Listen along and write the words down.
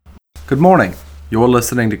Good morning. You're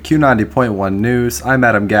listening to Q90.1 News. I'm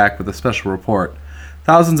Adam Gack with a special report.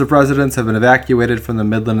 Thousands of residents have been evacuated from the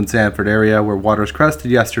Midland and Sanford area where waters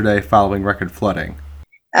crested yesterday following record flooding.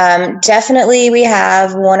 Definitely, we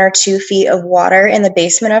have 1 or 2 feet of water in the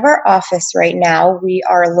basement of our office right now. We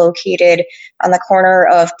are located on the corner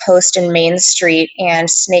of Post and Main Street, and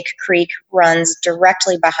Snake Creek runs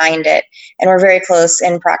directly behind it. And we're very close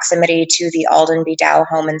in proximity to the Alden B. Dow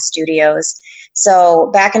Home and Studios. So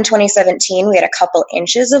back in 2017, we had a couple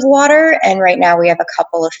inches of water, and right now we have a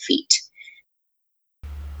couple of feet.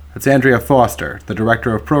 That's Andrea Foster, the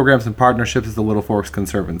Director of Programs and Partnerships at the Little Forks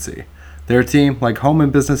Conservancy. Their team, like home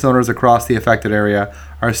and business owners across the affected area,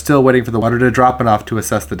 are still waiting for the water to drop enough to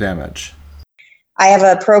assess the damage. I have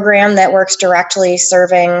a program that works directly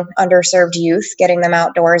serving underserved youth, getting them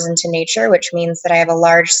outdoors into nature, which means that I have a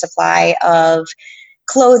large supply of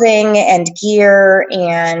clothing and gear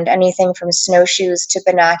and anything from snowshoes to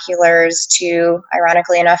binoculars to,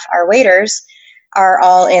 ironically enough, our waiters are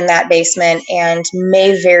all in that basement and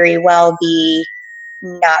may very well be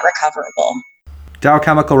not recoverable. Dow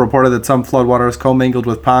Chemical reported that some floodwaters commingled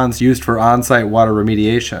with ponds used for on-site water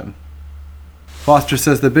remediation. Foster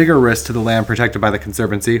says the bigger risk to the land protected by the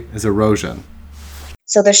Conservancy is erosion.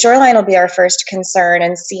 So the shoreline will be our first concern,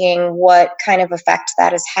 and seeing what kind of effect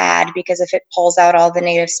that has had, because if it pulls out all the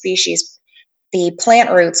native species, the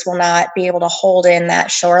plant roots will not be able to hold in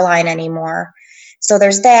that shoreline anymore. So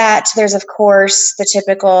there's that. There's, of course, the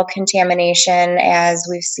typical contamination, as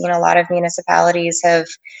we've seen a lot of municipalities have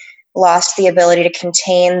lost the ability to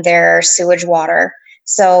contain their sewage water.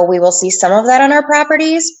 So we will see some of that on our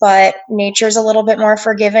properties, but nature's a little bit more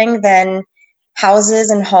forgiving than houses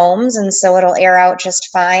and homes, and so it'll air out just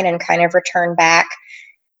fine and kind of return back.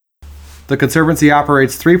 The Conservancy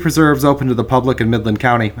operates 3 preserves open to the public in Midland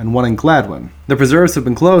County and 1 in Gladwin. The preserves have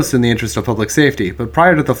been closed in the interest of public safety, but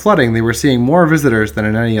prior to the flooding, they were seeing more visitors than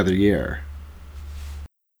in any other year.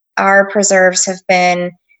 Our preserves have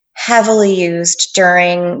been heavily used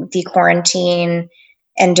during the quarantine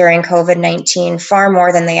and during COVID-19, far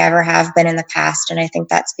more than they ever have been in the past. And I think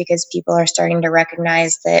that's because people are starting to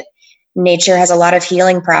recognize that nature has a lot of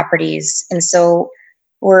healing properties. And so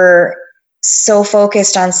we're so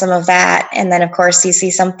focused on some of that. And then, of course, you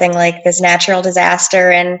see something like this natural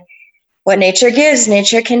disaster, and what nature gives,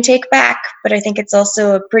 nature can take back. But I think it's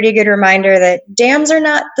also a pretty good reminder that dams are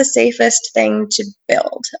not the safest thing to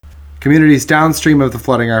build. Communities downstream of the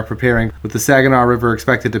flooding are preparing, with the Saginaw River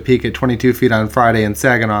expected to peak at 22 feet on Friday in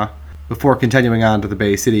Saginaw, before continuing on to the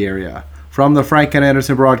Bay City area. From the Frank and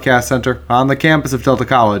Anderson Broadcast Center on the campus of Delta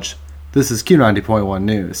College, this is Q90.1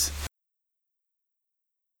 News.